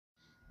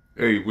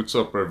Hey, what's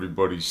up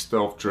everybody?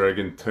 Stealth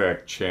Dragon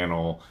Tech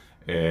channel,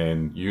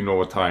 and you know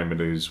what time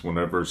it is.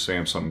 Whenever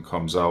Samsung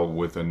comes out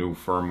with a new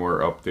firmware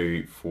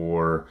update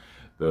for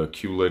the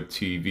QLED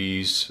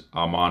TVs,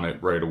 I'm on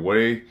it right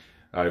away.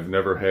 I've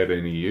never had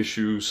any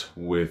issues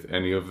with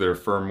any of their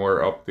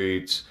firmware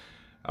updates.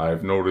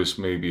 I've noticed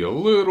maybe a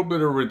little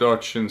bit of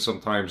reduction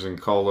sometimes in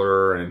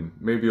color and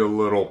maybe a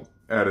little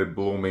added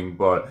blooming,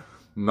 but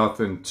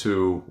nothing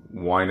to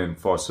whine and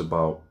fuss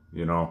about,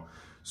 you know.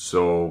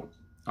 So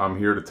I'm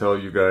here to tell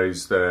you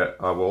guys that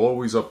I will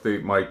always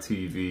update my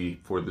TV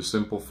for the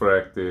simple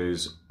fact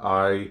is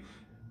I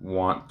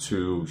want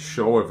to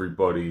show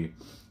everybody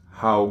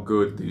how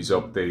good these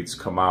updates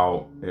come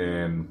out,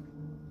 and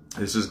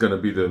this is going to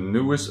be the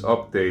newest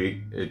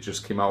update. It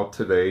just came out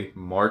today,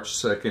 March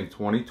 2nd,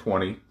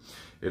 2020.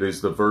 It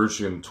is the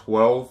version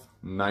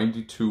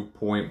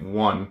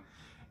 1292.1,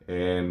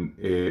 and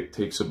it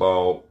takes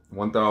about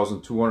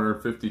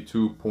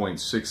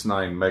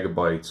 1252.69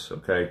 megabytes,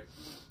 okay?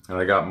 And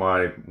I got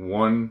my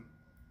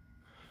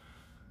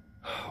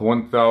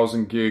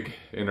 1000 gig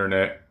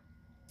internet,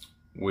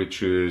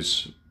 which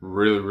is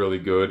really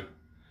good.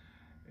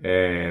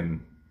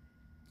 And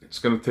it's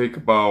going to take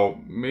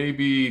about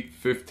maybe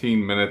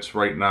 15 minutes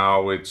right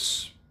now.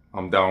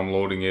 I'm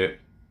downloading it.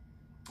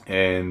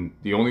 And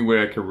the only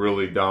way I could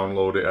really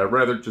download it, I'd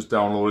rather just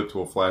download it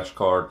to a flash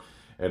card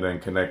and then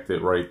connect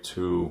it right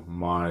to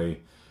my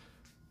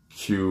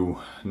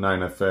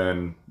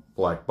Q9FN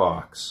black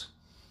box,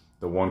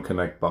 the One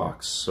Connect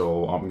box.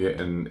 So I'm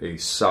getting a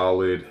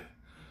solid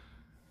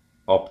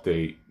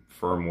update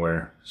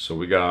firmware. So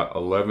we got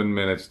 10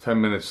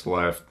 minutes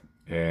left,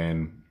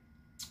 and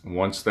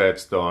once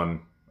that's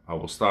done, I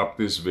will stop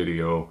this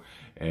video,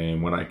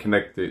 and when I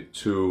connect it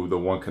to the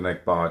One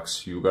Connect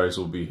box, you guys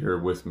will be here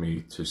with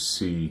me to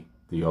see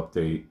the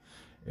update,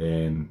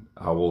 and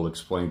I will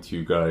explain to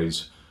you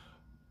guys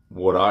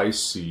what I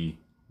see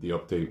the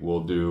update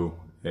will do.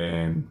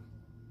 And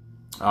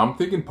I'm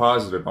thinking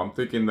positive. I'm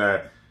thinking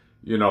that,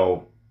 you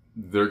know,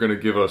 they're going to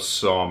give us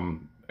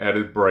some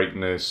added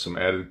brightness, some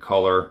added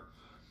color,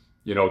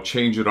 you know,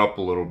 change it up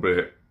a little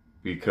bit,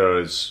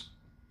 because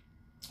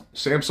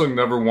Samsung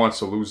never wants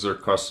to lose their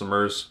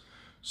customers.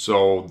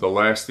 So the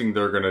last thing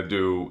they're going to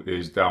do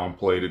is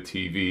downplay the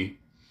TV.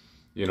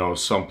 You know,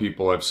 some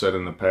people have said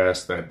in the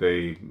past that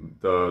the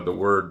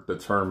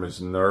term is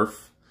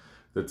nerf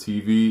the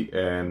TV,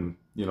 and,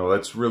 you know,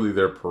 that's really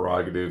their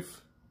prerogative.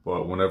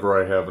 But whenever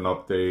I have an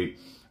update,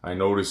 I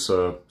notice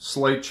a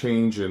slight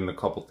change in a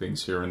couple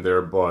things here and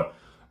there, but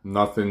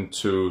nothing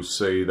to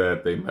say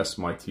that they messed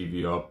my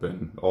TV up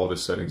and all the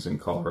settings and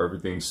color,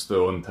 everything's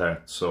still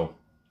intact. So,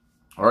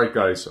 alright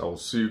guys, I will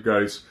see you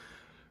guys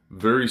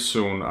very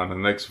soon on the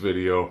next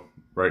video.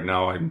 Right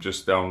now I'm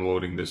just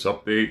downloading this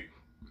update,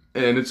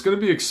 and it's going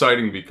to be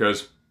exciting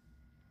because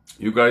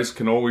you guys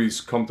can always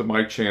come to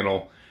my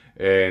channel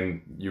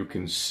and you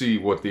can see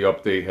what the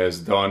update has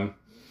done,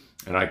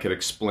 and I can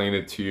explain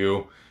it to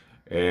you.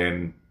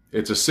 And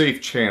it's a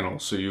safe channel,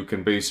 so you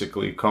can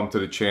basically come to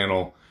the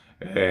channel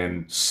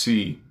and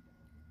see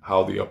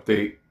how the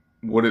update,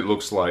 what it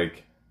looks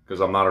like, because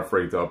I'm not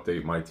afraid to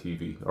update my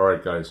TV.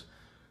 Alright guys,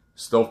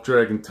 Stealth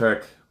Dragon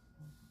Tech,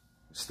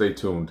 stay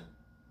tuned.